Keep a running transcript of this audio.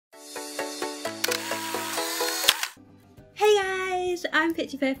I'm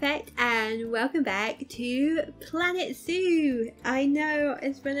Picture Perfect and welcome back to Planet Zoo. I know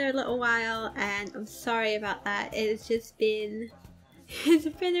it's been a little while and I'm sorry about that. It's just been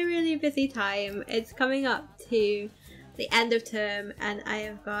a really busy time. It's coming up to the end of term and I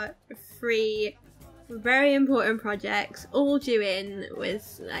have got 3 very important projects all due in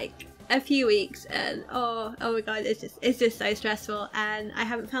with like a few weeks, and oh my god, it's just so stressful and I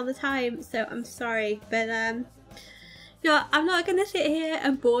haven't found the time, so I'm sorry, but no, I'm not gonna sit here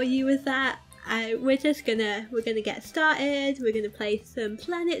and bore you with that. We're gonna get started. We're gonna play some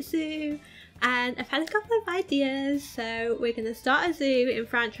Planet Zoo, and I've had a couple of ideas. So we're gonna start a zoo in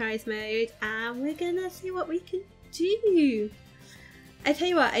franchise mode, and we're gonna see what we can do. I tell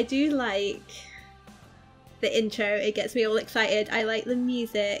you what, I do like the intro. It gets me all excited. I like the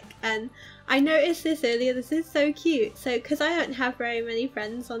music, and I noticed this earlier. This is so cute. So, because I don't have very many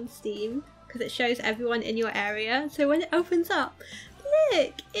friends on Steam, because it shows everyone in your area, so when it opens up,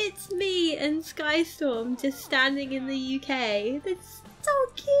 look, it's me and Skystorm just standing in the UK. That's so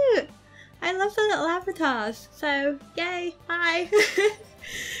cute. I love the little avatars, so yay, hi.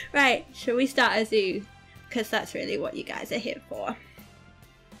 Right, shall we start a zoo? Because that's really what you guys are here for.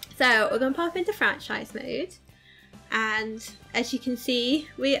 So we're going to pop into franchise mode, and as you can see,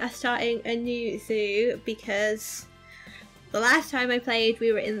 we are starting a new zoo because the last time I played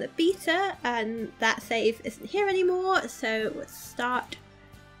we were in the beta and that save isn't here anymore, so let's start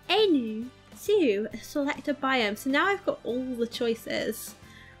a new zoo. Select a biome. So now I've got all the choices.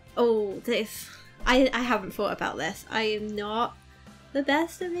 Oh, this. I haven't thought about this. I am not the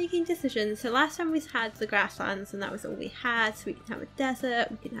best at making decisions. So last time we had the grasslands and that was all we had, so we can have a desert,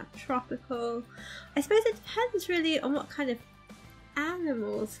 we can have tropical. I suppose it depends really on what kind of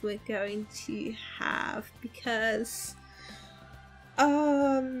animals we're going to have, because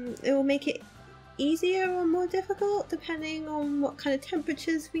it will make it easier or more difficult depending on what kind of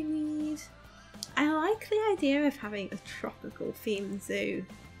temperatures we need. I like the idea of having a tropical themed zoo.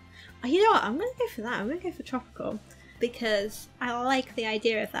 Oh, you know what, I'm going to go for that. I'm going to go for tropical because I like the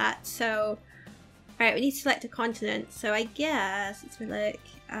idea of that. So, alright, we need to select a continent. So I guess it's like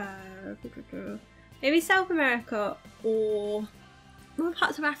maybe South America or more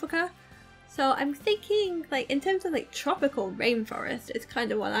parts of Africa. So I'm thinking, like, in terms of like tropical rainforest, it's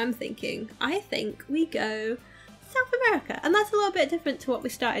kind of what I'm thinking. I think we go South America, and that's a little bit different to what we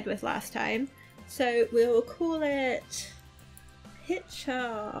started with last time. So we'll call it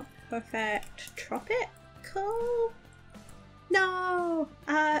Picture Perfect Tropical? No!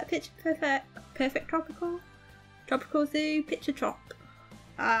 Picture Perfect Tropical Zoo, Picture Trop.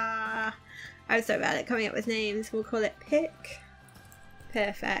 I'm so bad at coming up with names. We'll call it Pick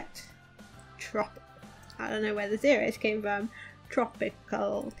Perfect Tropical. I don't know where the zeros came from.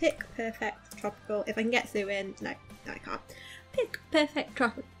 Tropical. Pick Perfect Tropical. If I can get zoo in. No, I can't. Pick Perfect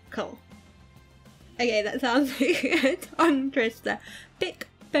Tropical. Okay, that sounds like a tongue twister. Pick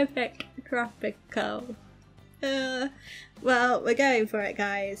Perfect Tropical. Well, we're going for it,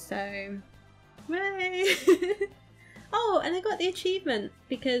 guys, so hooray! Oh, and I got the achievement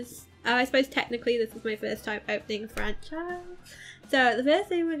because I suppose technically this is my first time opening a franchise. So the first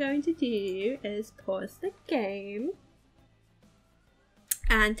thing we're going to do is pause the game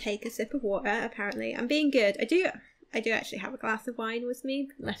and take a sip of water. Apparently, I'm being good. I do actually have a glass of wine with me,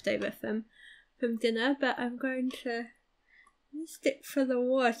 left over from dinner, but I'm going to stick for the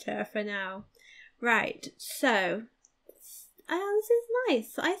water for now. Right, so this is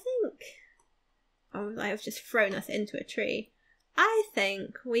nice. I think. Oh, I've just thrown us into a tree. I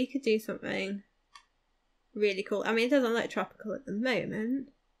think we could do something really cool. I mean, it doesn't look tropical at the moment,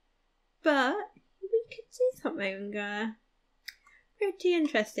 but we could do something pretty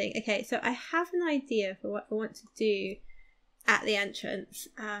interesting. Okay, so I have an idea for what I want to do at the entrance.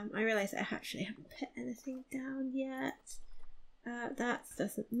 I realise I actually haven't put anything down yet. That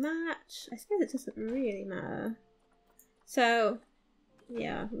doesn't match. I suppose it doesn't really matter. So,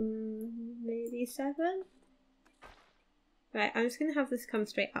 yeah, maybe 7? Right, I'm just going to have this come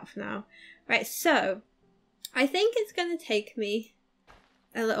straight up for now. Right, so I think it's going to take me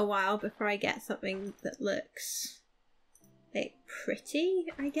a little while before I get something that looks like pretty,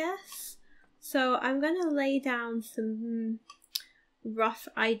 I guess. So I'm going to lay down some rough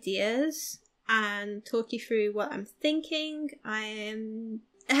ideas and talk you through what I'm thinking. I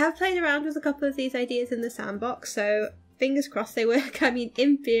have played around with a couple of these ideas in the sandbox, so fingers crossed they work. I mean,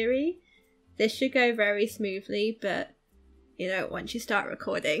 in theory, this should go very smoothly, but you know, once you start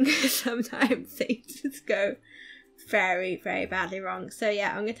recording, sometimes they just go very, very badly wrong. So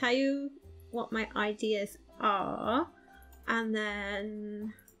yeah, I'm going to tell you what my ideas are, and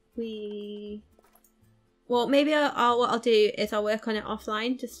then we well, maybe what I'll do is I'll work on it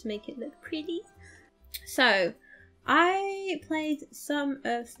offline just to make it look pretty. So I played some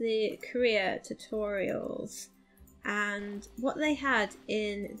of the Korea tutorials, and what they had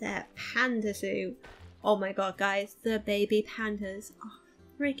in their panda zoo, oh my god guys, the baby pandas are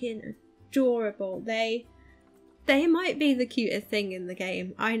freaking adorable. They might be the cutest thing in the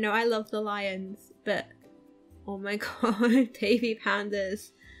game. I know I love the lions, but oh my god, baby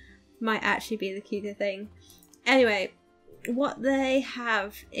pandas might actually be the cutest thing. Anyway, what they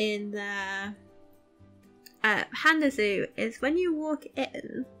have in their panda zoo is when you walk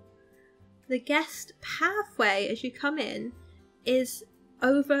in, the guest pathway as you come in is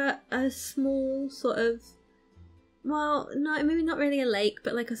over a small sort of, well, no, maybe not really a lake,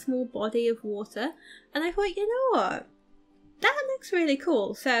 but like a small body of water. And I thought, you know what? That looks really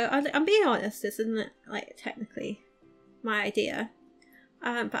cool. So I'm being honest, this isn't like technically my idea.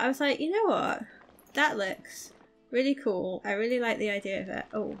 But I was like, you know what? That looks really cool. I really like the idea of it.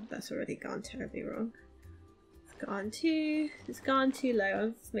 Oh, that's already gone terribly wrong. It's gone too low. I'll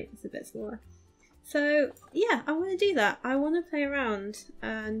just make this a bit smaller. So yeah, I want to do that. I want to play around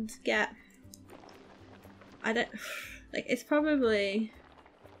and get, I don't, like, it's probably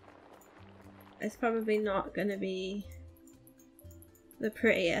not gonna be the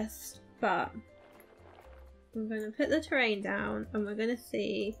prettiest, but I'm gonna put the terrain down and we're gonna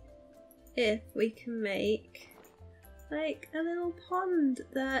see if we can make like a little pond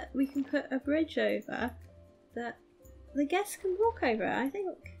that we can put a bridge over that the guests can walk over. I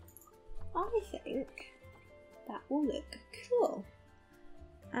think that will look cool.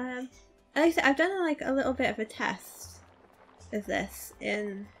 Like I said, I've done like a little bit of a test of this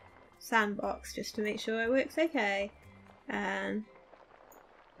in Sandbox just to make sure it works okay, and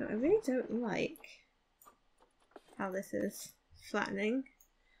I really don't like how this is flattening,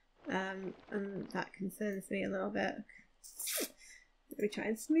 and that concerns me a little bit. Let me try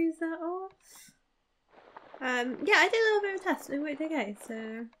and smooth that off. Yeah, I did a little bit of a test and it worked okay,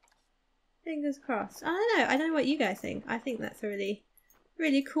 so fingers crossed. I don't know what you guys think. I think that's a really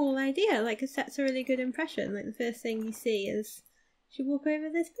cool idea. Like, it sets a really good impression. Like, the first thing you see is you walk over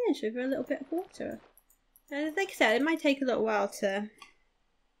this bridge over a little bit of water. And like I said, it might take a little while to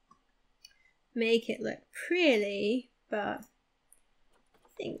make it look pretty, but I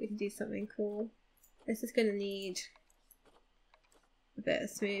think we can do something cool. This is going to need a bit of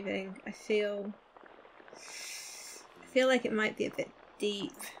smoothing. I feel like it might be a bit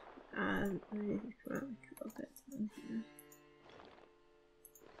deep.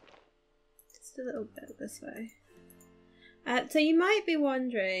 Just a little bit this way. So you might be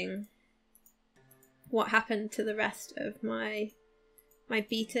wondering what happened to the rest of my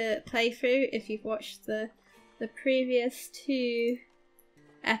beta playthrough if you've watched the previous 2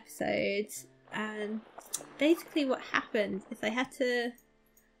 episodes. And basically what happened is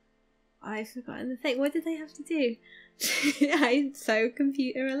I've forgotten the thing. What did I have to do? I'm so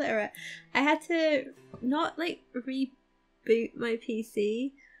computer illiterate. I had to not like reboot my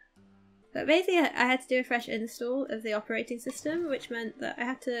PC, but basically I had to do a fresh install of the operating system, which meant that I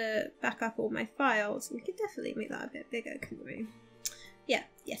had to back up all my files. We could definitely make that a bit bigger, couldn't we? Yeah,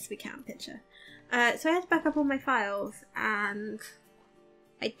 yes we can, picture. So I had to back up all my files, and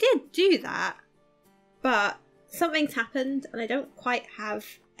I did do that, but something's happened and I don't quite have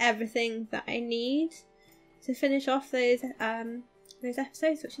everything that I need to finish off those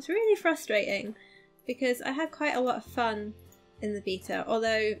episodes, which is really frustrating because I had quite a lot of fun in the beta,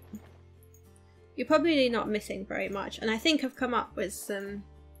 although you're probably not missing very much, and I think I've come up with some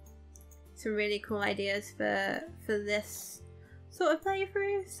really cool ideas for this sort of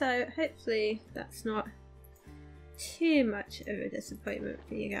playthrough, so hopefully that's not too much of a disappointment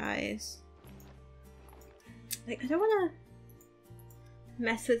for you guys. Like, I don't want to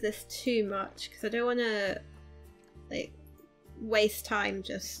mess with this too much because I don't want to like waste time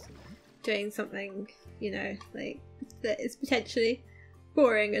just doing something, you know, like that is potentially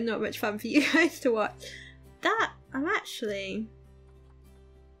boring and not much fun for you guys to watch. That I'm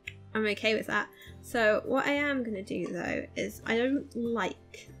okay with that. So what I am going to do though is I don't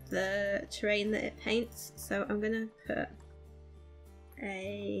like the terrain that it paints, so I'm going to put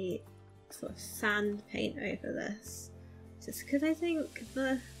a sort of sand paint over this, just because I think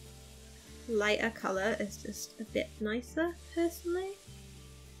the lighter colour is just a bit nicer personally.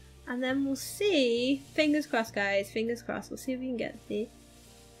 And then we'll see, fingers crossed guys, fingers crossed, we'll see if we can get the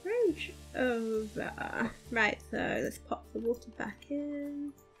bridge over. Right, so let's pop the water back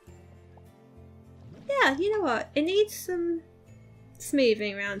in. Yeah, you know what, it needs some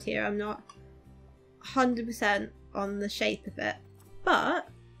smoothing around here. I'm not 100% on the shape of it, but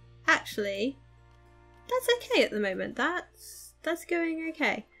actually that's okay at the moment. That's going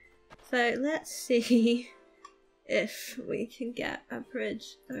okay. So let's see if we can get a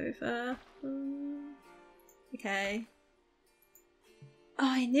bridge over. Okay. Oh,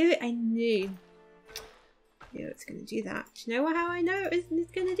 I knew it's going to do that. Do you know how I know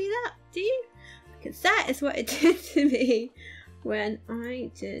it's going to do that? Do you? Because that is what it did to me when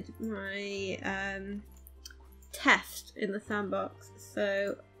I did my test in the sandbox.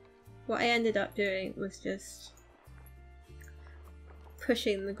 So what I ended up doing was just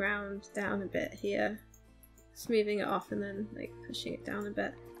pushing the ground down a bit here, smoothing it off, and then like pushing it down a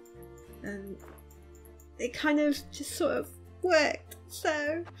bit, and it kind of just sort of worked.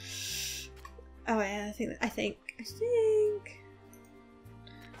 So oh yeah, I think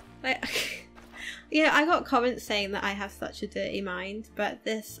like you know, I got comments saying that I have such a dirty mind, but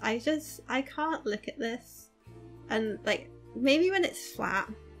this, I can't look at this, and like maybe when it's flat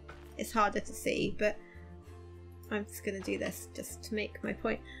it's harder to see, but I'm just gonna do this just to make my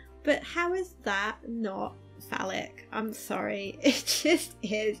point. But how is that not phallic? I'm sorry, it just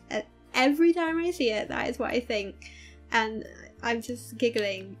is, and every time I see it, that is what I think, and I'm just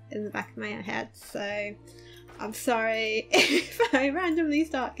giggling in the back of my head. So I'm sorry if I randomly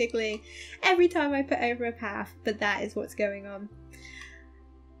start giggling every time I put over a path, but that is what's going on.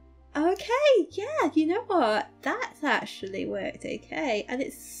 Okay, yeah, you know what? That's actually worked okay, and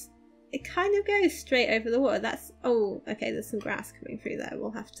it kind of goes straight over the water. That's, oh, okay, there's some grass coming through there.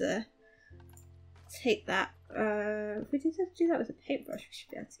 We'll have to take that. If we just have to do that with a paintbrush, we should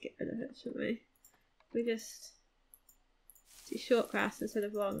be able to get rid of it, shouldn't we? We just do short grass instead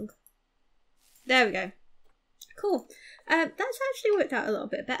of long. There we go. Cool. That's actually worked out a little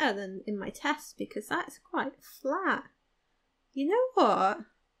bit better than in my test, because that's quite flat. You know what?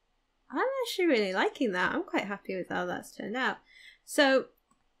 I'm actually really liking that. I'm quite happy with how that's turned out. So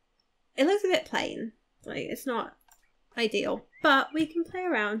it looks a bit plain, like it's not ideal, but we can play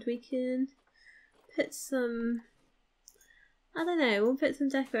around. We can put some, I don't know, we'll put some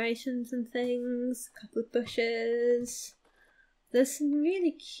decorations and things, a couple of bushes. There's some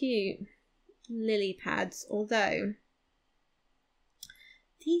really cute lily pads, although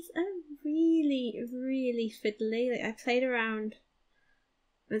these are really, really fiddly. Like, I played around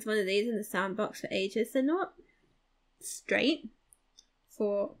with one of these in the sandbox for ages. They're not straight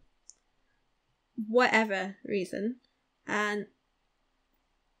for whatever reason, and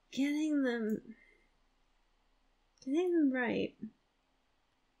getting them right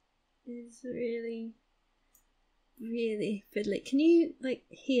is really, really fiddly. Can you like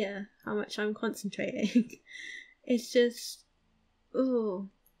hear how much I'm concentrating? It's just, oh,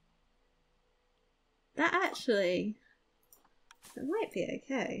 that might be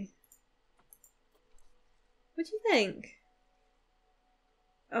okay. What do you think?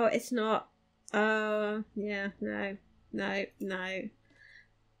 Oh, it's not. Oh, yeah, no. Can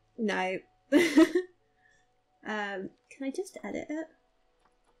I just edit it?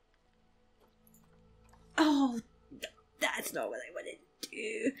 Oh, that's not what I wanted to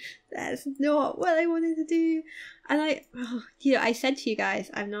do. That's not what I wanted to do. And I said to you guys,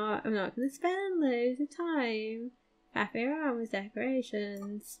 I'm not going to spend loads of time faffing around with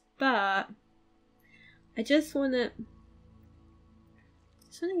decorations, but I just want to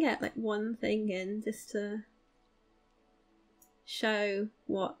get like one thing in, just to show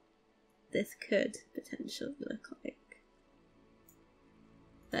what this could potentially look like.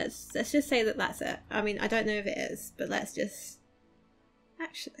 Let's just say that that's it. I mean, I don't know if it is, but let's just,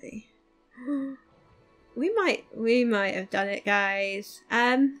 actually, we might have done it, guys.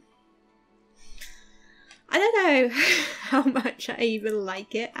 I don't know how much I even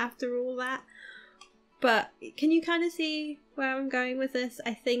like it after all that, but can you kind of see where I'm going with this?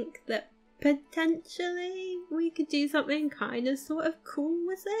 I think that potentially we could do something kind of sort of cool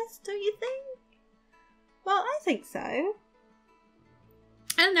with this, don't you think? Well, I think so. I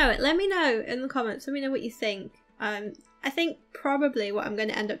don't know, let me know in the comments, let me know what you think. I think probably what I'm going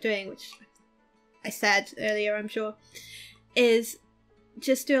to end up doing, which I said earlier I'm sure, is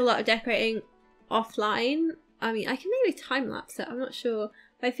just do a lot of decorating offline. I mean, I can maybe time-lapse it, I'm not sure,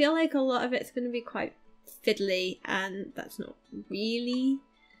 but I feel like a lot of it's going to be quite fiddly, and that's not really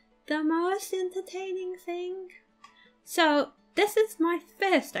the most entertaining thing. So this is my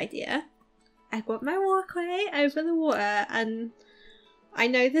first idea. I've got my walkway over the water, and I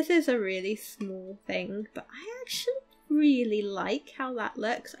know this is a really small thing, but I actually really like how that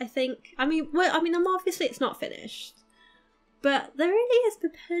looks. I mean, obviously it's not finished, but there really is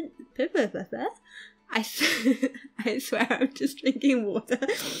I swear I'm just drinking water.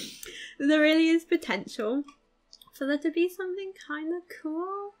 There really is potential for there to be something kind of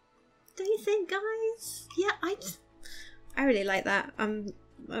cool, don't you think, guys? Yeah, I really like that. I'm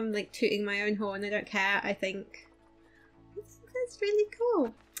like tooting my own horn. I don't care. I think that's really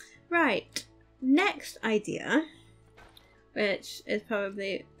cool. Right, next idea, which is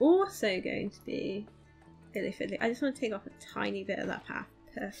probably also going to be really fiddly. I just want to take off a tiny bit of that path.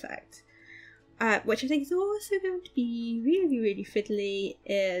 Perfect. Which I think is also going to be really, really fiddly,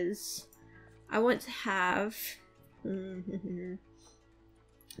 is I want to have...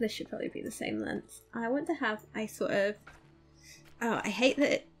 this should probably be the same length. I want to have a sort of... Oh, I hate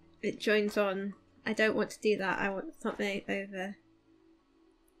that it joins on. I don't want to do that. I want something over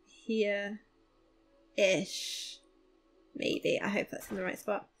here-ish. Maybe. I hope that's in the right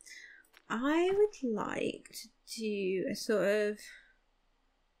spot. I would like to do a sort of...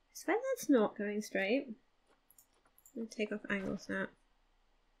 I swear that's not going straight. I'm going to take off angle snap.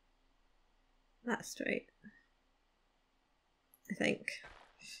 That's straight. I think.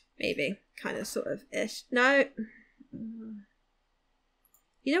 Maybe. Kind of, sort of, ish. No!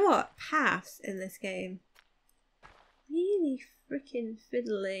 You know what? Paths in this game. Really freaking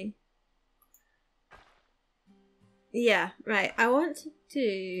fiddly. Yeah, right. I want to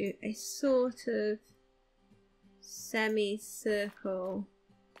do a sort of semicircle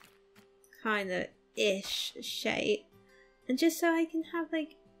kind of ish shape, and just so I can have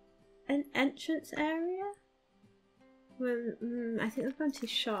like an entrance area. I think I've gone too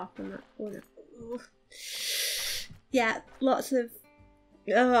sharp on that corner. Ooh. Yeah, lots of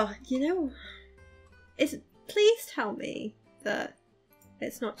you know, please tell me that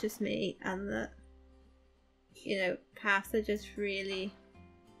it's not just me and that, you know, paths are just really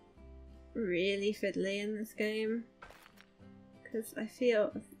fiddly in this game, because I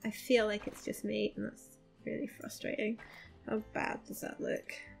feel like it's just me, and that's really frustrating. How bad does that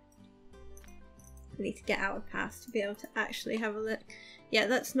look? I need to get out of paths to be able to actually have a look. Yeah,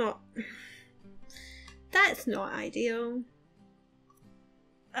 that's not ideal.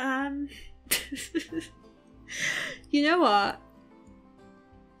 You know what?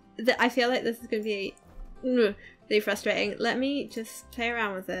 I feel like this is going to be really frustrating. Let me just play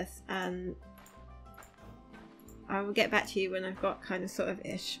around with this, and I will get back to you when I've got kind of sort of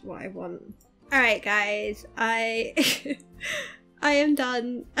ish what I want. Alright guys, I am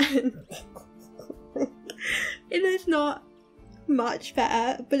done. It is not much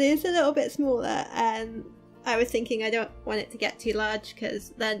better, but it is a little bit smaller, and I was thinking I don't want it to get too large,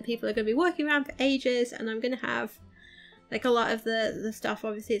 because then people are going to be walking around for ages, and I'm going to have like a lot of the stuff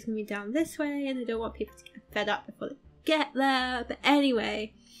obviously is going to be down this way, and I don't want people to get fed up before they get there. But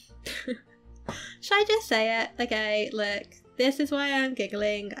anyway, should I just say it? Okay, look, this is why I'm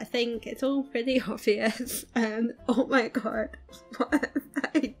giggling. I think it's all pretty obvious, and oh my god, what have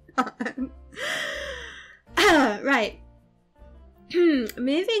I done? Right.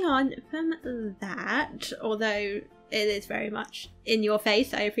 Moving on from that, although it is very much in your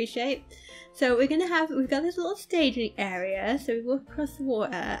face, I appreciate. So we've got this little staging area, so we walk across the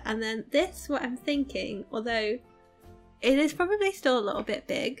water, and then this, what I'm thinking, although it is probably still a little bit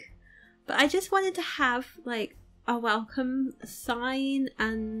big, but I just wanted to have like a welcome sign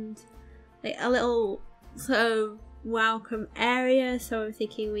and like a little sort of welcome area. So I'm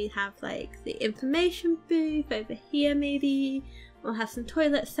thinking we'd have like the information booth over here, maybe we'll have some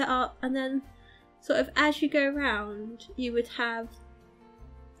toilets set up, and then sort of as you go around you would have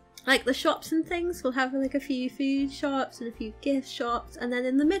like the shops and things. We'll have like a few food shops and a few gift shops, and then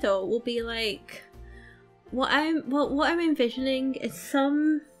in the middle will be like what I'm envisioning is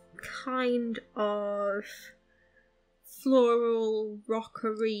some kind of floral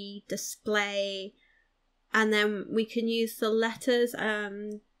rockery display, and then we can use the letters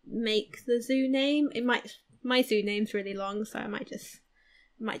make the zoo name. My zoo name's really long, so I might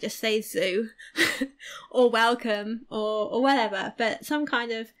just say zoo or welcome or whatever, but some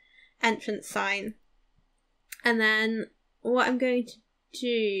kind of entrance sign. And then what I'm going to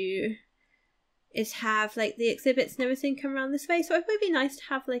do is have like the exhibits and everything come around this way. So it would be nice to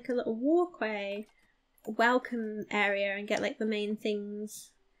have like a little walkway, welcome area, and get like the main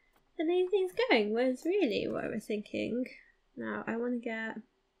things going, was really what I was thinking. Now I want to get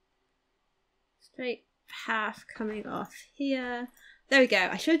straight path coming off here. There we go.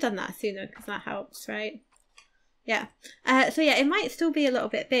 I should have done that sooner because that helps, right? Yeah. So yeah, it might still be a little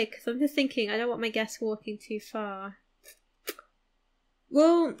bit big because I'm just thinking I don't want my guests walking too far.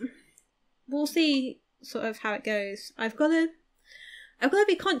 Well, we'll see sort of how it goes. I've got to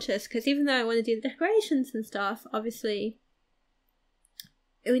be conscious, because even though I want to do the decorations and stuff, obviously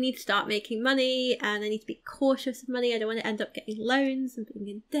we need to start making money, and I need to be cautious of money. I don't want to end up getting loans and being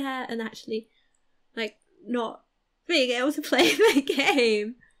in debt and actually like not being able to play the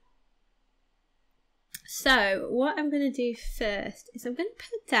game. So what I'm going to do first is I'm going to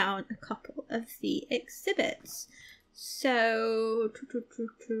put down a couple of the exhibits. So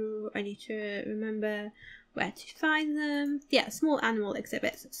I need to remember where to find them. Yeah, small animal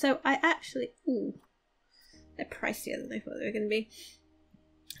exhibits. So I actually, ooh, they're pricier than I thought they were going to be.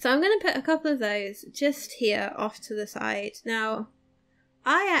 So I'm going to put a couple of those just here off to the side. Now,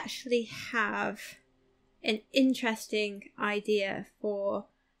 I actually have an interesting idea for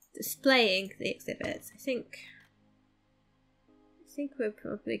displaying the exhibits. I think we're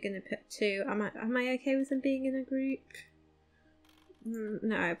probably going to put two. Am I okay with them being in a group?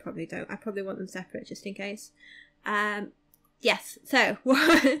 No, I probably don't. I probably want them separate just in case. Yes, so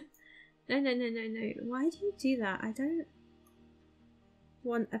what? No. Why do you do that? I don't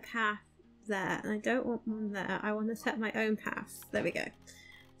want a path there, and I don't want one there. I want to set my own path. There we go.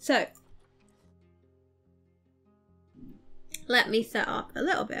 So let me set up a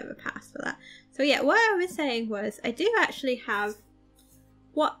little bit of a path for that. So yeah, what I was saying was I do actually have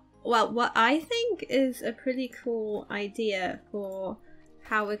what I think is a pretty cool idea for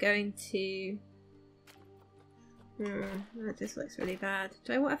how we're going to... that just looks really bad.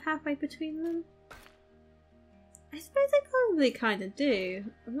 Do I want a pathway between them? I suppose I probably kind of do.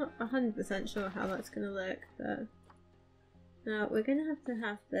 I'm not 100% sure how that's going to look, but... No, we're going to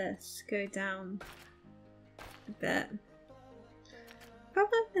have this go down a bit. The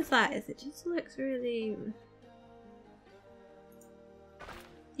problem with that is it just looks really...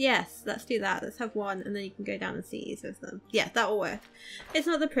 Yes, let's do that. Let's have one and then you can go down and see each of them. Yeah, that'll work. It's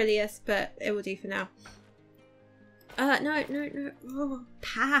not the prettiest, but it will do for now. No. Oh,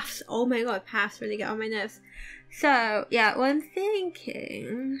 paths. Oh my god, paths really get on my nerves. So, yeah, what I'm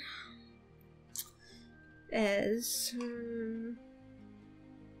thinking is...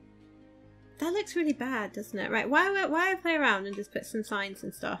 that looks really bad, doesn't it? Right, why play around and just put some signs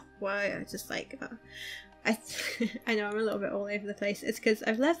and stuff? Why I just like... I know I'm a little bit all over the place. It's because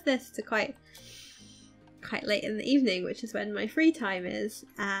I've left this to quite late in the evening, which is when my free time is,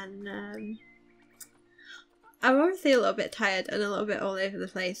 and I'm obviously a little bit tired and a little bit all over the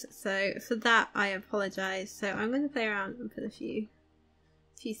place, so for that I apologise. So I'm going to play around and put a few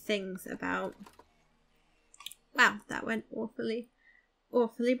things about. Wow, that went awfully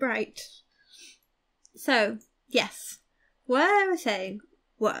bright. So yes, what I was saying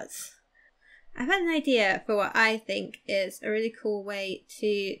was I've had an idea for what I think is a really cool way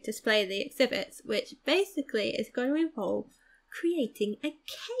to display the exhibits, which basically is going to involve creating a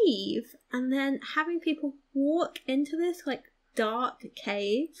cave and then having people walk into this like dark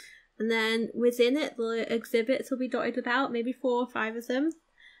cave, and then within it the exhibits will be dotted about, maybe 4 or 5 of them,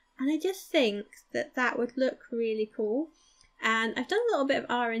 and I just think that would look really cool. And I've done a little bit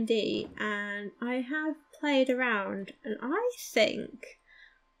of R&D and I have played around, and I think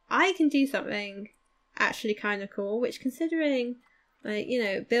I can do something actually kind of cool, which, considering, like, you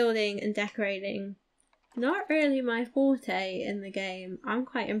know, building and decorating, not really my forte in the game, I'm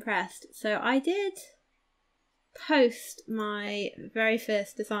quite impressed. So I did post my very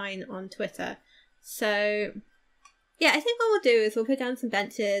first design on Twitter. So yeah, I think what we'll do is we'll put down some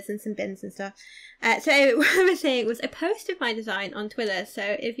benches and some bins and stuff. So what I was saying was I posted my design on Twitter,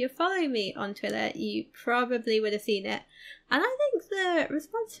 so if you're following me on Twitter, you probably would have seen it. And I think the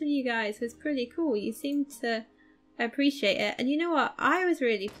response from you guys was pretty cool. You seemed to appreciate it. And you know what? I was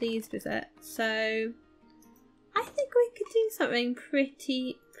really pleased with it. So I think we could do something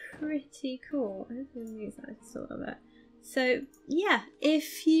pretty cool. I'm going to use that just a little bit. So yeah,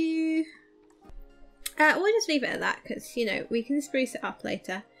 if you... we'll just leave it at that because, you know, we can spruce it up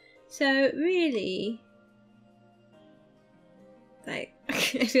later. So really, like,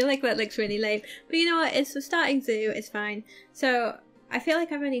 I feel like that looks really lame. But you know what? It's a starting zoo. It's fine. So I feel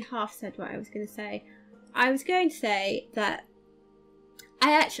like I've only half said what I was going to say. I was going to say that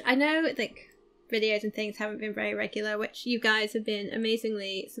I know, like, videos and things haven't been very regular, which you guys have been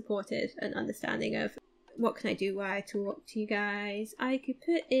amazingly supportive and understanding of. What can I do while I talk to you guys? I could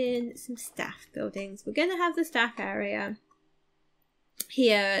put in some staff buildings. We're going to have the staff area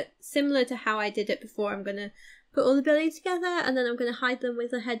here, similar to how I did it before. I'm going to put all the buildings together and then I'm going to hide them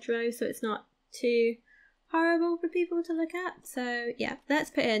with a hedgerow so it's not too horrible for people to look at. So yeah, let's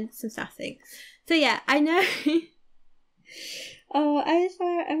put in some staff things. So yeah, I know... oh, I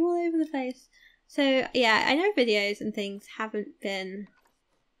swear I'm all over the place. So yeah, I know videos and things haven't been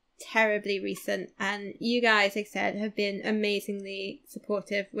terribly recent, and you guys, like I said, have been amazingly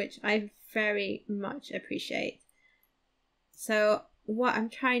supportive, which I very much appreciate. So what I'm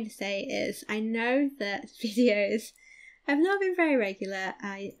trying to say is, I know that videos have not been very regular.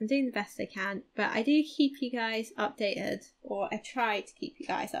 I'm doing the best I can, but I do keep you guys updated, or I try to keep you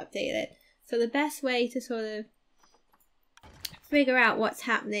guys updated. So the best way to sort of figure out what's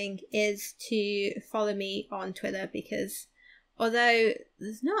happening is to follow me on Twitter, because although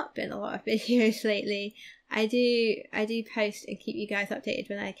there's not been a lot of videos lately, I do post and keep you guys updated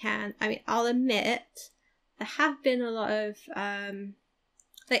when I can. I mean, I'll admit there have been a lot of I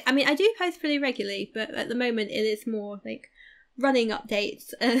do post pretty regularly, but at the moment it is more like running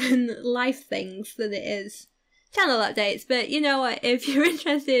updates and life things than it is channel updates. But you know what, if you're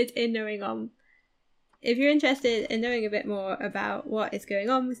interested in knowing a bit more about what is going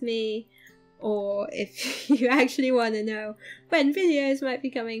on with me, or if you actually want to know when videos might be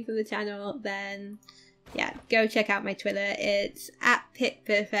coming from the channel, then yeah, go check out my Twitter. It's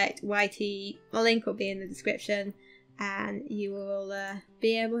 @PicPerfectYT. The link will be in the description, and you will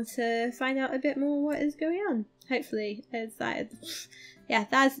be able to find out a bit more what is going on. Hopefully, that is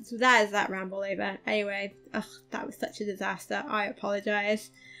that ramble over. Anyway, that was such a disaster. I apologise.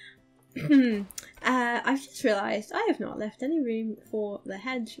 I've just realised I have not left any room for the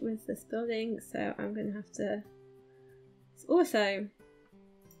hedge with this building, so I'm going to have to...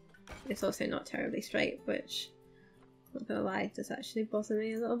 It's also not terribly straight, which, not gonna lie, does actually bother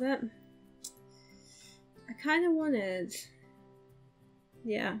me a little bit. I kind of wanted...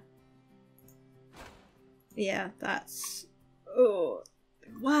 Yeah, that's... Oh,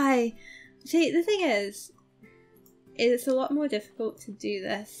 why? See, the thing is, it's a lot more difficult to do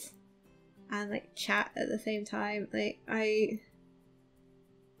this and like chat at the same time. Like, I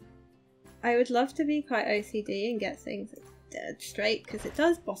would love to be quite OCD and get things like dead straight, because it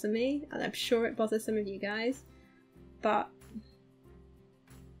does bother me, and I'm sure it bothers some of you guys, but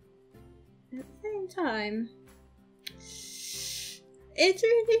at the same time it's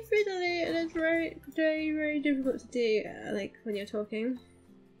really fiddly, and it's very, very, very difficult to do like when you're talking.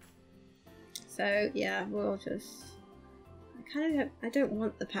 So yeah, we'll just... I don't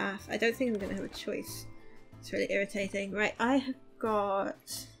want the path. I don't think I'm going to have a choice. It's really irritating. Right, I have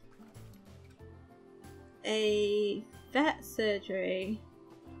got a vet surgery,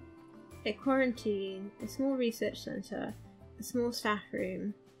 a quarantine, a small research centre, a small staff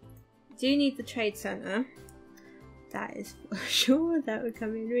room. I do need the trade centre. That is for sure. That would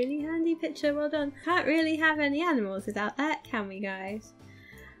come in really handy. Picture, well done. Can't really have any animals without that, can we, guys?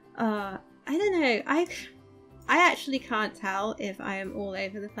 I don't know. I actually can't tell if I am all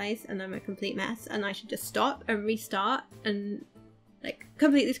over the place and I'm a complete mess and I should just stop and restart and like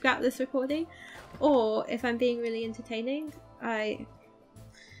completely scrap this recording, or if I'm being really entertaining. I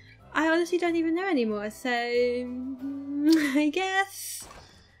honestly don't even know anymore, so I guess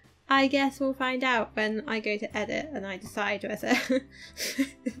we'll find out when I go to edit and I decide whether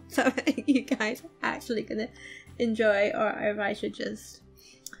something you guys are actually gonna enjoy, or if I should just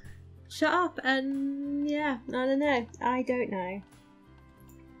shut up and yeah, I don't know. I don't know.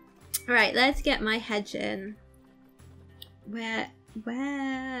 Alright, let's get my hedge in. Where?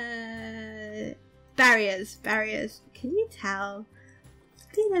 Barriers. Can you tell? It's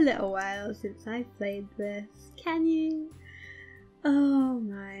been a little while since I've played this. Can you? Oh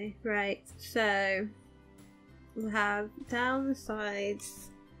my. Right, so we'll have down the sides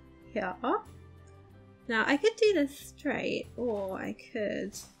here. Now I could do this straight, or I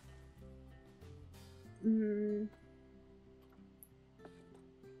could...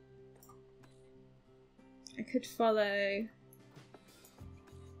 I could follow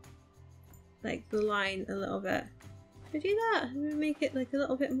like the line a little bit. Could I do that? Make it like a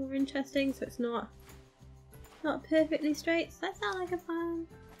little bit more interesting so it's not perfectly straight. Does that sound like a plan?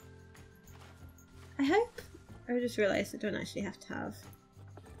 I hope. I just realised I don't actually have to have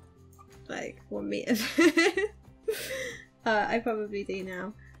like 1 meter. I probably do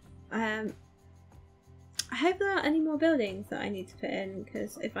now. I hope there aren't any more buildings that I need to put in,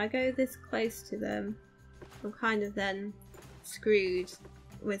 because if I go this close to them, I'm kind of then screwed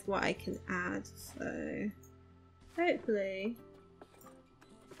with what I can add. So hopefully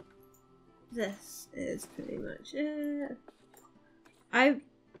this is pretty much it. I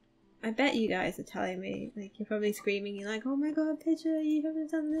bet you guys are telling me, like, you're probably screaming, you're like, oh my god, Picture, you haven't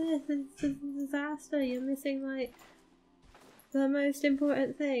done this, it's a disaster, you're missing like the most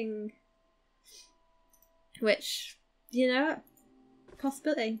important thing. Which, you know,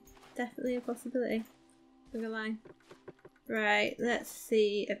 possibility. Definitely a possibility. I'm gonna lie. Right, let's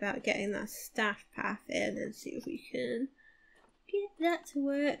see about getting that staff path in and see if we can get that to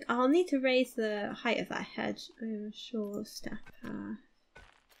work. I'll need to raise the height of that hedge. I'm sure staff path.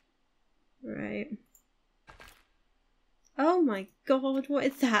 Right. Oh my god, what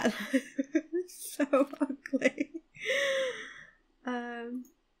is that? It's so ugly.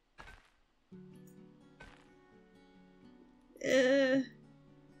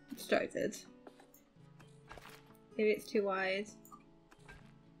 distracted. Maybe it's too wide.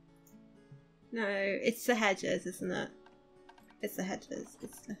 No, it's the hedges, isn't it? It's the hedges.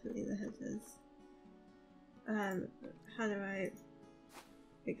 It's definitely the hedges. How do I...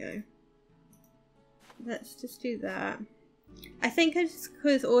 Here we go. Let's just do that. I think it's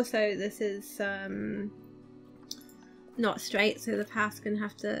because also this is not straight, so the path's gonna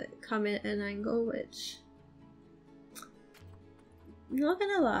have to come in at an angle, which... I'm not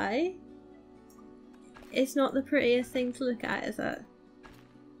gonna lie. It's not the prettiest thing to look at, is it?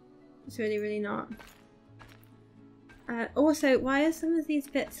 It's really, really not. Also, why are some of these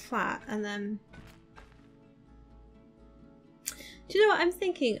bits flat and then... Do you know what I'm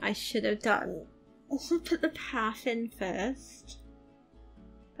thinking I should have done? I should put the path in first.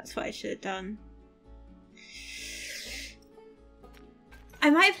 That's what I should have done. I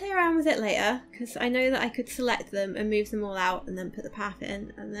might play around with it later, because I know that I could select them and move them all out and then put the path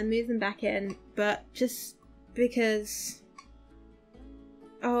in and then move them back in, but just because...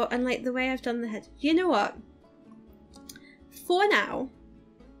 Oh, and like the way I've done the head. You know what? For now,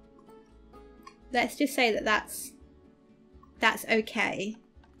 let's just say that that's okay.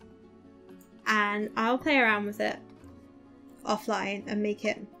 And I'll play around with it offline and make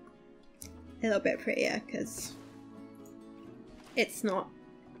it a little bit prettier, because it's not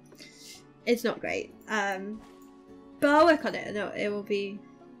great. But I'll work on it. No, it will be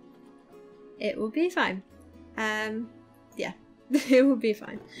fine. Yeah, it will be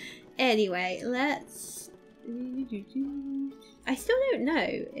fine. Anyway, let's... I still don't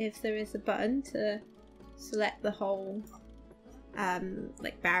know if there is a button to select the whole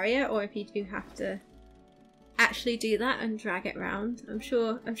like barrier, or if you do have to actually do that and drag it around. I'm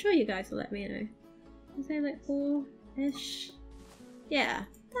sure you guys will let me know. Is there like 4-ish? Yeah,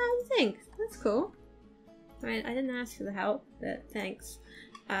 thanks. That's cool. I mean, I didn't ask for the help, but thanks.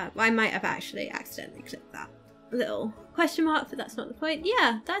 I might have actually accidentally clicked that little question mark, but that's not the point.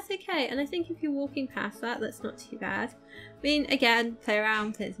 Yeah, that's okay. And I think if you're walking past that, that's not too bad. I mean, again, play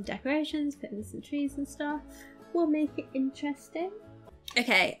around, put in some decorations, put in some trees and stuff. We'll make it interesting.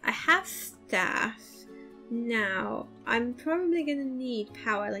 Okay, I have staff. Now, I'm probably going to need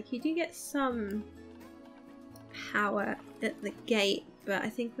power. Like, you do get some power at the gate, but I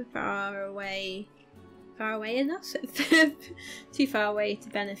think we're far away enough. Too far away to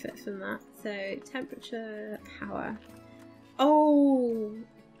benefit from that. So, temperature, power. Oh,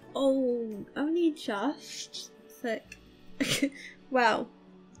 only just. Like, well,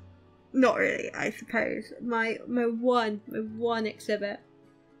 not really, I suppose. My one exhibit.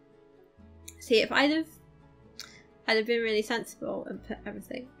 See, if I'd have been really sensible and put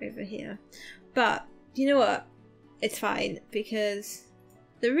everything over here. But you know what? It's fine, because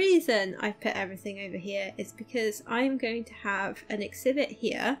the reason I've put everything over here is because I'm going to have an exhibit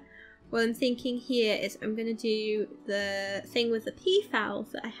here. What I'm thinking here is I'm going to do the thing with the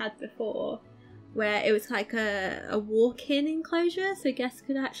peafowls that I had before, where it was like a walk-in enclosure, so guests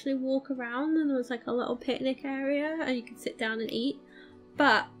could actually walk around and there was like a little picnic area and you could sit down and eat.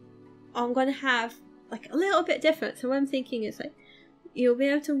 But I'm going to have like a little bit different. So what I'm thinking is like you'll be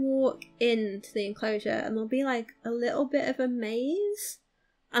able to walk into the enclosure and there'll be like a little bit of a maze,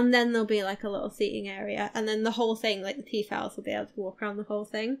 and then there'll be like a little seating area, and then the whole thing, like the peafowls, will be able to walk around the whole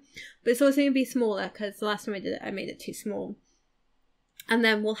thing. But it's also going to be smaller, because the last time I did it I made it too small. And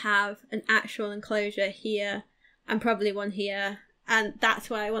then we'll have an actual enclosure here and probably one here, and that's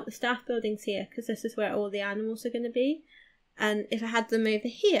why I want the staff buildings here, because this is where all the animals are going to be. And if I had them over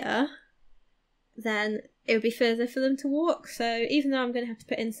here, then it would be further for them to walk. So even though I'm going to have to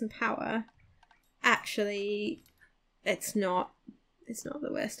put in some power, actually it's not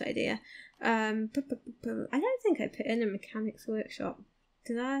the worst idea. I don't think I put in a mechanics workshop.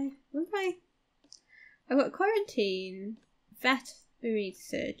 Did I? What did I? I've got quarantine, veterinary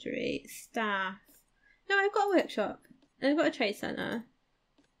surgery, staff. No, I've got a workshop. And I've got a trade centre.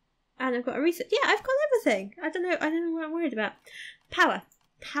 And I've got a research. Yeah, I've got everything. I don't know what I'm worried about. Power.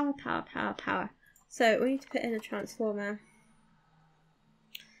 Power. So we need to put in a transformer.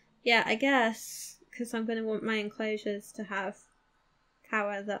 Yeah, I guess, because I'm going to want my enclosures to have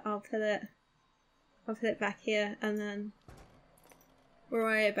power, that I'll put it back here, and then we'll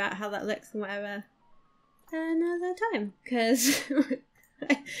worry about how that looks and whatever another time, because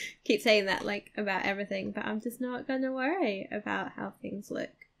I keep saying that like about everything, but I'm just not going to worry about how things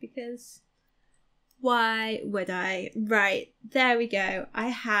look, because why would I? Right, there we go. I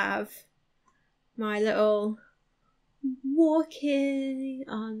have my little walking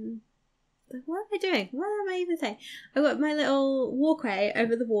on... What am I doing? What am I even saying? I've got my little walkway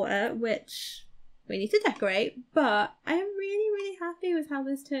over the water, which we need to decorate, but I am really, really happy with how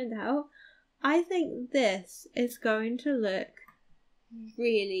this turned out. I think this is going to look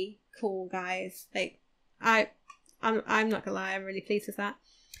really cool, guys. Like, I'm not gonna lie, I'm really pleased with that.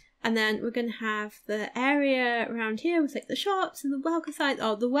 And then we're gonna have the area around here with like the shops and the welcome sign.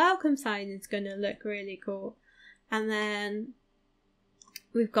 Oh, the welcome sign is gonna look really cool. And then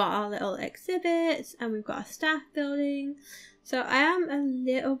we've got our little exhibits and we've got our staff building. So I am a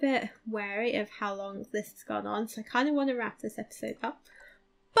little bit wary of how long this has gone on, so I kind of want to wrap this episode up.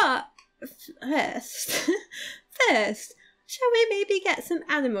 But first, shall we maybe get some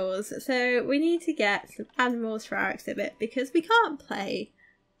animals? So we need to get some animals for our exhibit because we can't play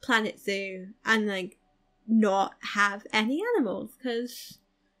Planet Zoo and like not have any animals because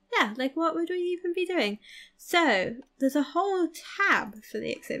yeah, like what would we even be doing? So there's a whole tab for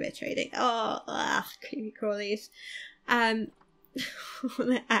the exhibit trading. Oh, creepy crawlies.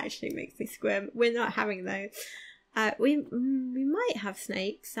 That actually makes me squirm. We're not having those. We might have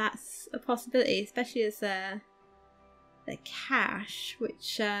snakes. That's a possibility, especially as the cash,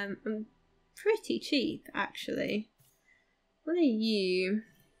 which I'm pretty cheap actually. What are you?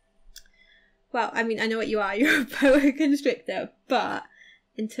 Well, I mean, I know what you are. You're a boa constrictor, but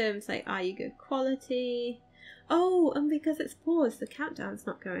in terms like, are you good quality? Oh, and because it's paused, the countdown's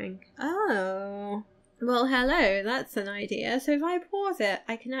not going. Oh. Well, hello, that's an idea. So if I pause it,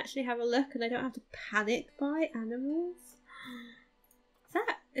 I can actually have a look and I don't have to panic buy animals.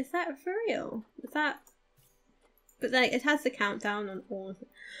 Is that for real? Is that... But like, it has the countdown on all of it.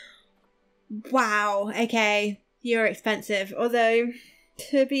 Wow, okay. You're expensive. Although,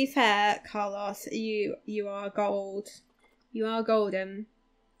 to be fair, Carlos, you are gold. You are golden.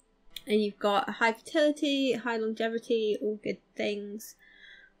 And you've got a high fertility, high longevity, all good things.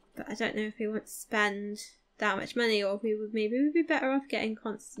 But I don't know if we want to spend that much money, or we'd be better off getting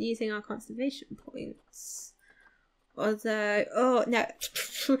using our conservation points. Although, oh no,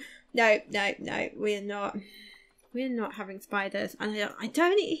 no, we're not having spiders, and I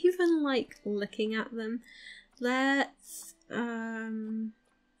don't even like looking at them. Let's some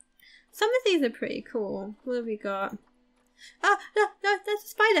of these are pretty cool. What have we got? Oh no, there's a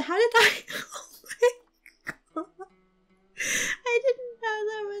spider. How did I? Oh my god. I didn't know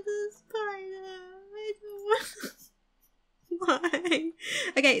there was a spider. I don't want. Why?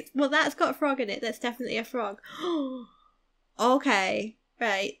 Okay, well that's got a frog in it. That's definitely a frog. Okay,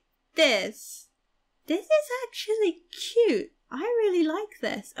 right. This is actually cute. I really like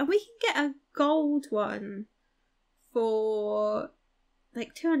this, and we can get a gold one for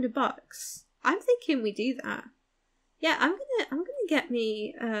like $200. I'm thinking we do that. Yeah, I'm gonna get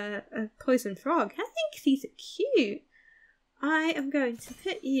me a poison frog. I think these are cute. I am going to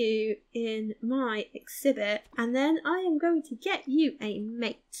put you in my exhibit, and then I am going to get you a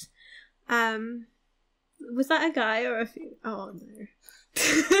mate. Was that a guy or a female? Oh no.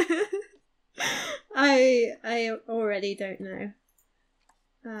 I already don't know.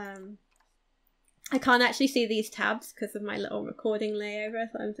 I can't actually see these tabs because of my little recording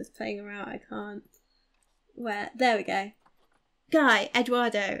layover, so I'm just playing around. I can't. There we go. Guy,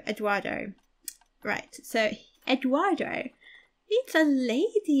 Eduardo. Right, so Eduardo needs a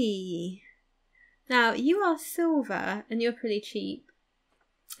lady. Now, you are silver and you're pretty cheap.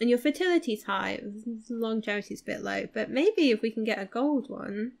 And your fertility's high, longevity's a bit low, but maybe if we can get a gold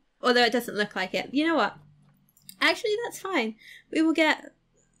one, although it doesn't look like it. You know what? Actually, that's fine. We will get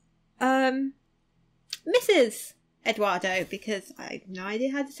Mrs. Eduardo, because I have no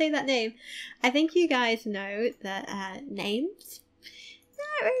idea how to say that name. I think you guys know that names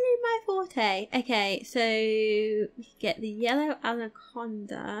not really my forte. Okay, so we get the yellow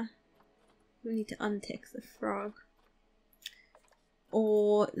anaconda. We need to untick the frog.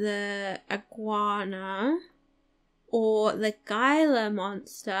 Or the iguana. Or the Gila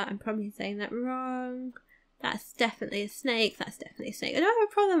monster. I'm probably saying that wrong. That's definitely a snake. I don't have a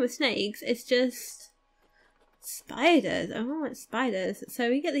problem with snakes. It's just spiders. I don't want spiders. So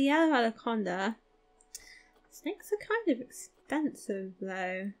we get the yellow anaconda. Snakes are kind of expensive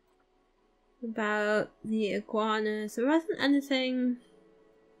though. About the iguanas. There wasn't anything...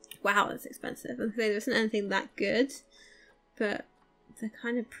 Wow, that's expensive. Okay, there wasn't anything that good. But they're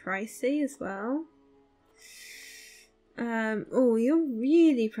kind of pricey as well. Oh, you're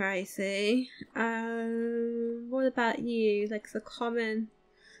really pricey. What about you? Like the common...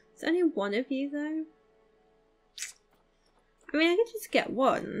 There's only one of you though. I mean, I could just get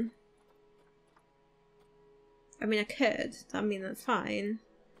one. I mean, I could. I mean, that's fine.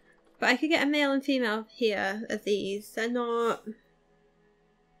 But I could get a male and female here of these. They're not...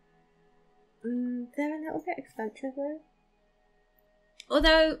 they're a little bit expensive though.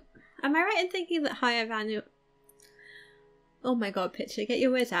 Although, Am I right in thinking that higher value... Oh my god, picture, get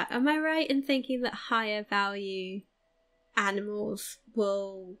your words out. Am I right in thinking that higher value animals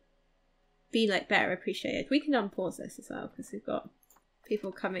will be like better appreciated? We can unpause this as well because we've got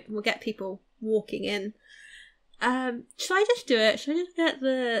people coming. We'll get people walking in. Should I just do it? Should I just get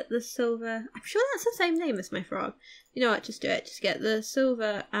the silver? I'm sure that's the same name as my frog. You know what? Just do it. Just get the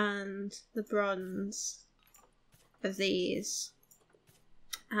silver and the bronze of these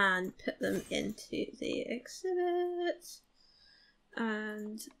and put them into the exhibit.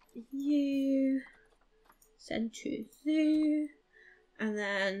 And you send to zoo. And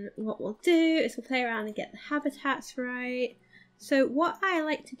then what we'll do is we'll play around and get the habitats right. So what I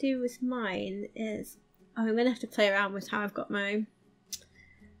like to do with mine is, I'm going to have to play around with how I've got my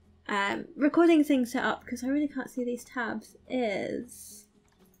recording thing set up because I really can't see these tabs, is...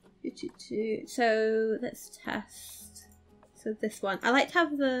 So let's test. So this one. I like to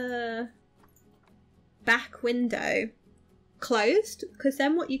have the back window closed because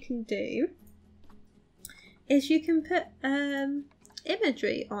then what you can do is you can put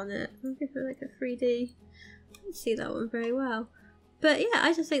imagery on it. I'll give it like a 3D. I can't see that one very well. But yeah,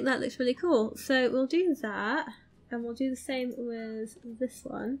 I just think that looks really cool. So we'll do that, and we'll do the same with this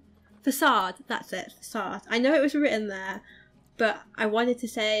one. Facade, that's it, facade. I know it was written there, but I wanted to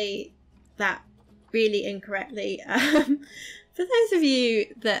say that really incorrectly. For those of you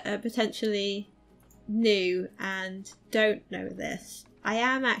that are potentially new and don't know this, I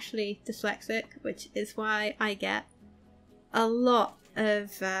am actually dyslexic, which is why I get a lot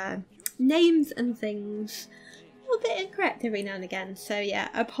of names and things a little bit incorrect every now and again. So yeah,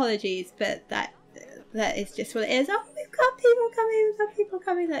 apologies, but that is just what it is. Oh, we've got people coming, we've got people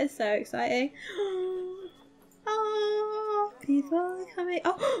coming. That is so exciting. Oh, people are coming.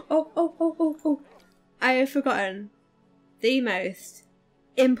 Oh. I have forgotten the most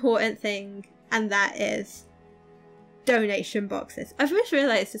important thing, and that is donation boxes. I've just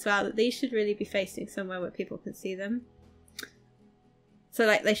realised as well that these should really be facing somewhere where people can see them. So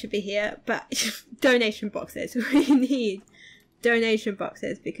like they should be here, but donation boxes. We need donation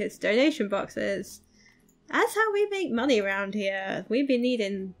boxes because donation boxes, that's how we make money around here. We've been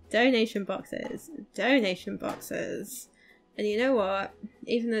needing donation boxes. Donation boxes. And you know what?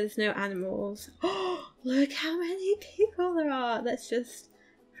 Even though there's no animals, oh, look how many people there are. Let's just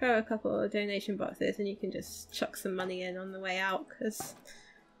throw a couple of donation boxes and you can just chuck some money in on the way out because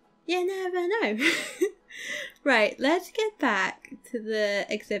you never know. Right, let's get back to the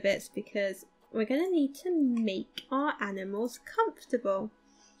exhibits because we're going to need to make our animals comfortable.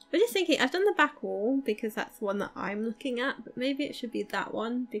 I'm just thinking, I've done the back wall because that's the one that I'm looking at, but maybe it should be that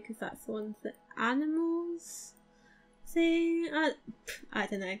one because that's the one that animals see. I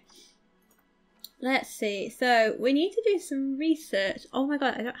don't know. Let's see. So we need to do some research. Oh my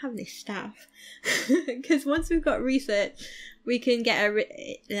god, I don't have any staff. Because once we've got research, we can get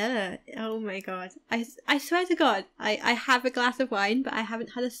a... oh my god. I swear to god, I have a glass of wine, but I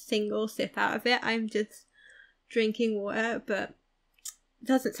haven't had a single sip out of it. I'm just drinking water, but it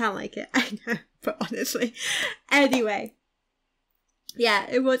doesn't sound like it. I know, but honestly. Anyway. Yeah,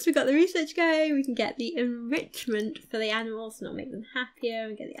 and once we've got the research going, we can get the enrichment for the animals and it'll make them happier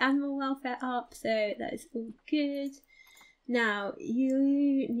and get the animal welfare up, so that is all good. Now,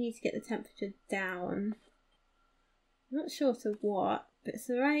 you need to get the temperature down. I'm not sure to what, but it's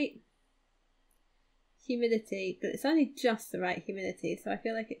the right humidity, but it's only just the right humidity, so I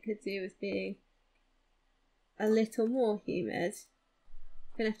feel like it could do with being a little more humid.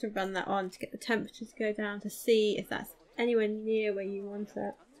 I'm going to have to run that on to get the temperature to go down to see if that's anywhere near where you want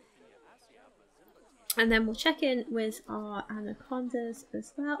it. And then we'll check in with our anacondas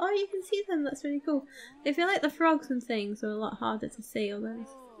as well. Oh, you can see them, that's really cool. I feel like the frogs and things are a lot harder to see, although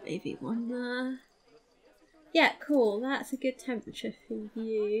there's maybe one there. Yeah, cool, that's a good temperature for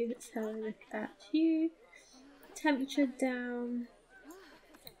you. Let's have a look at you. Temperature down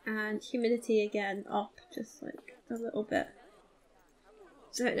and humidity again up, just like a little bit.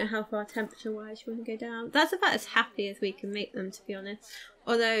 I don't know how far temperature wise you want to go down. That's about as happy as we can make them, to be honest.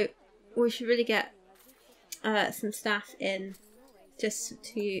 Although we should really get some staff in just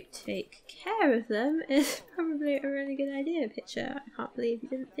to take care of them is probably a really good idea. Picture, I can't believe you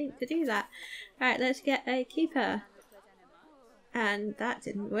didn't think to do that. Right, let's get a keeper. And that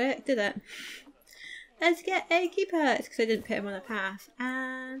didn't work, did it? Let's get a keeper. It's because I didn't put him on a path.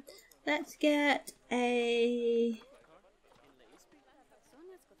 And let's get a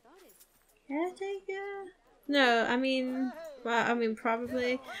caretaker? No, I mean, well, I mean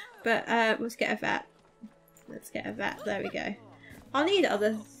probably, but let's get a vet. Let's get a vet, there we go. I'll need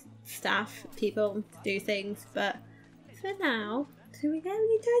other staff people to do things, but for now, Do we get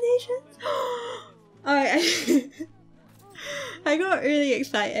any donations? I got really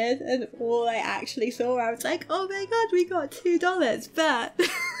excited, and all I actually saw, I was like, oh my god, we got $2, but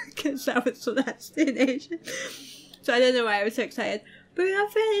because that was the last donation. So I don't know why I was so excited. But we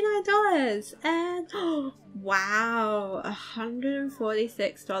got $39, and oh, wow,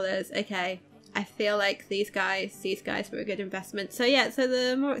 $146. Okay, I feel like these guys were a good investment. So yeah, so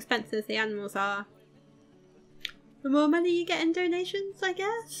the more expensive the animals are, the more money you get in donations, I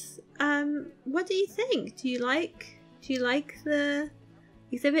guess. What do you think? Do you like the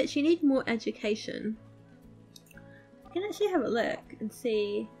exhibits? You need more education. You can actually have a look and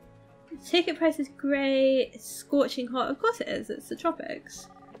see. Ticket price is great. It's scorching hot. Of course it is. It's the tropics.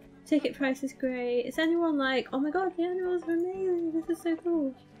 Ticket price is great. Is anyone like, oh my god, the animals are amazing. This is so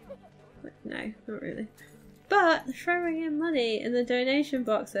cool. Like, no, not really. But throwing in money in the donation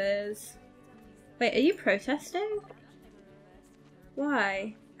boxes. Wait, are you protesting?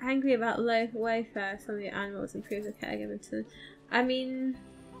 Why? Angry about low welfare. Some of your animals improve the care given to them. I mean,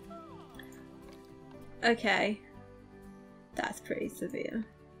 okay, that's pretty severe.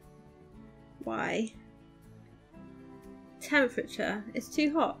 Why? Temperature. It's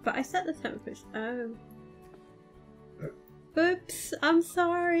too hot, but I set the temperature. Oh. Oops, I'm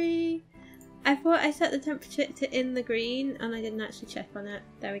sorry. I thought I set the temperature to in the green and I didn't actually check on it.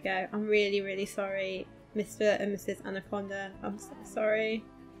 There we go. I'm really, really sorry, Mr. and Mrs. Anaconda. I'm so sorry.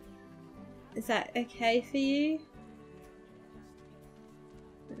 Is that okay for you?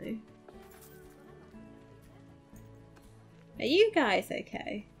 No. Are you guys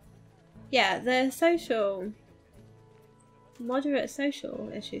okay? Yeah, the social, moderate social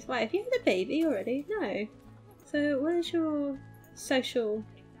issues. Why, have you had a baby already? No. So what is your social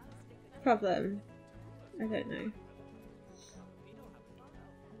problem? I don't know.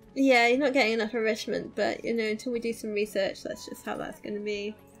 Yeah, you're not getting enough enrichment, but you know, until we do some research, that's just how that's going to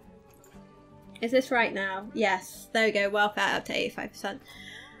be. Is this right now? Yes. There we go. Welfare up to 85%.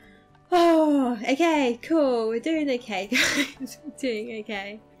 Oh, okay, cool. We're doing okay, guys. We're doing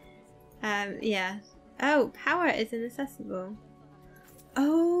okay. Yeah. Oh, power is inaccessible.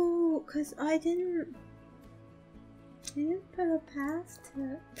 Oh, because I didn't put a path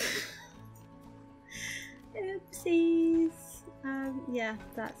to it. Oopsies. Yeah,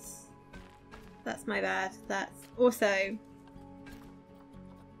 that's my bad. That's also,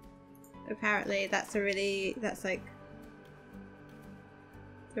 apparently that's like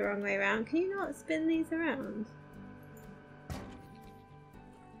the wrong way around. Can you not spin these around?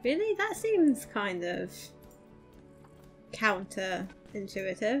 Really? That seems kind of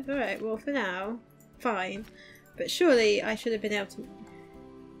counter-intuitive. Alright, well for now, fine. But surely I should have been able to...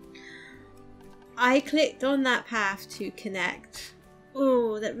 I clicked on that path to connect.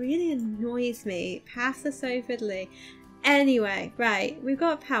 Oh, that really annoys me. Paths are so fiddly. Anyway, right, we've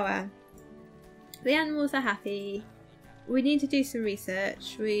got power. The animals are happy. We need to do some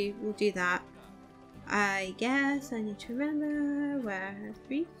research. We will do that. I guess I need to remember where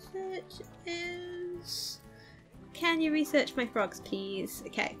research is. Can you research my frogs, please?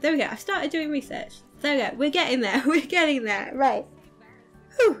 Okay, there we go. I've started doing research. There we go. We're getting there. We're getting there. Right.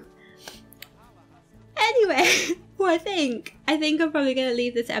 Whew. Anyway, well, I think I'm probably going to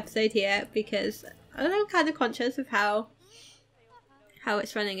leave this episode here because I'm kind of conscious of how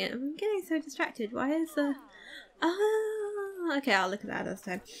it's running it. I'm getting so distracted. Why is the... Oh, okay, I'll look at that another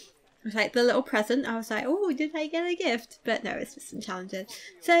time. I was like, the little present, I was like, oh, did I get a gift? But no, it's just some challenges.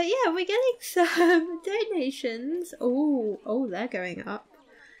 So yeah, we're getting some donations. Oh, they're going up.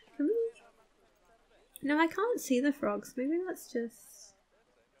 Can we... No, I can't see the frogs. Maybe that's just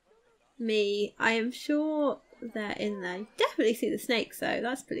me. I am sure they're in there. You definitely see the snakes though.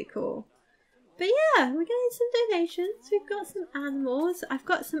 That's pretty cool. But yeah, we're getting some donations. We've got some animals. I've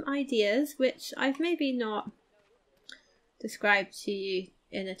got some ideas, which I've maybe not described to you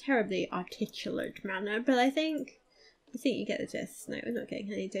in a terribly articulate manner, but I think you get the gist. No, we're not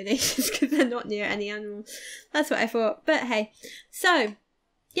getting any donations because they're not near any animals. That's what I thought. But hey, so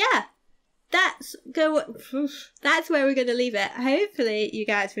yeah, that's where we're going to leave it. Hopefully you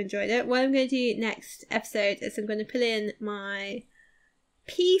guys have enjoyed it. What I'm going to do next episode is I'm going to pull in my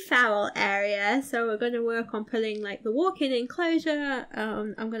peafowl area. So we're going to work on pulling like the walk-in enclosure.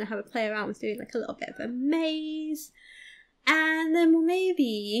 I'm going to have a play around with doing like a little bit of a maze. And then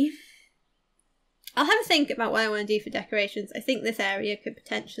maybe I'll have a think about what I want to do for decorations. I think this area could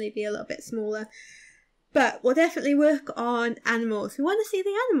potentially be a little bit smaller, but we'll definitely work on animals. We want to see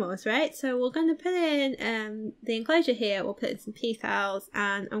the animals, right? So we're going to put in the enclosure here. We'll put in some peafowls,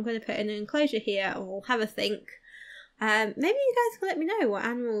 and I'm going to put in an enclosure here, and we'll have a think. Maybe you guys can let me know what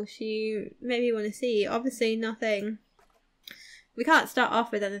animals you maybe want to see. Obviously nothing we can't start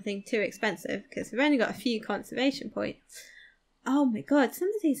off with anything too expensive because we've only got a few conservation points. Oh my god, some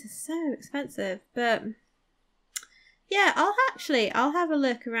of these are so expensive. But yeah, I'll have a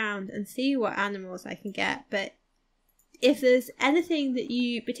look around and see what animals I can get. But if there's anything that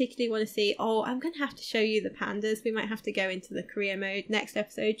you particularly want to see, oh, I'm going to have to show you the pandas. We might have to go into the career mode next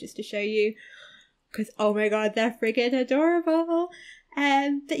episode just to show you, because oh my god, they're friggin' adorable.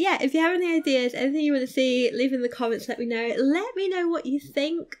 But yeah, if you have any ideas, anything you want to see, leave in the comments, let me know. Let me know what you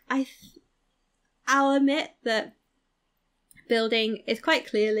think. I'll admit that building is quite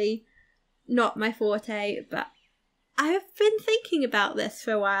clearly not my forte, but I've been thinking about this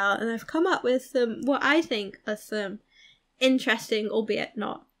for a while and I've come up with what I think are some interesting, albeit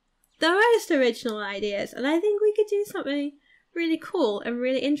not the most original ideas, and I think we could do something really cool and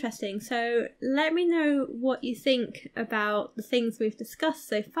really interesting. So let me know what you think about the things we've discussed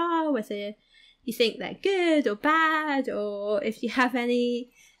so far, whether you think they're good or bad, or if you have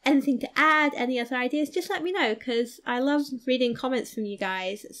anything to add, any other ideas, just let me know, because I love reading comments from you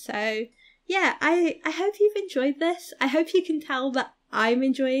guys. So yeah, I hope you've enjoyed this. I hope you can tell that I'm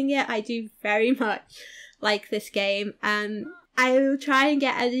enjoying it. I do very much like this game, and I will try and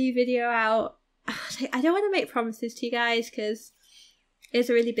get a new video out. I don't want to make promises to you guys because it's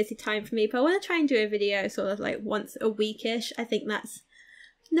a really busy time for me, but I want to try and do a video sort of like once a weekish. I think that's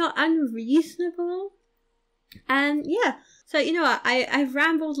not unreasonable. And yeah, so you know what, I've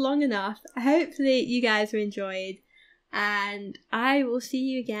rambled long enough. Hopefully you guys are enjoyed, and I will see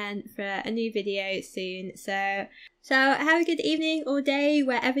you again for a new video soon. So have a good evening or day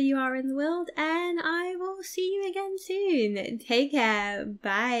wherever you are in the world, and I will see you again soon. Take care.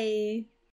 Bye.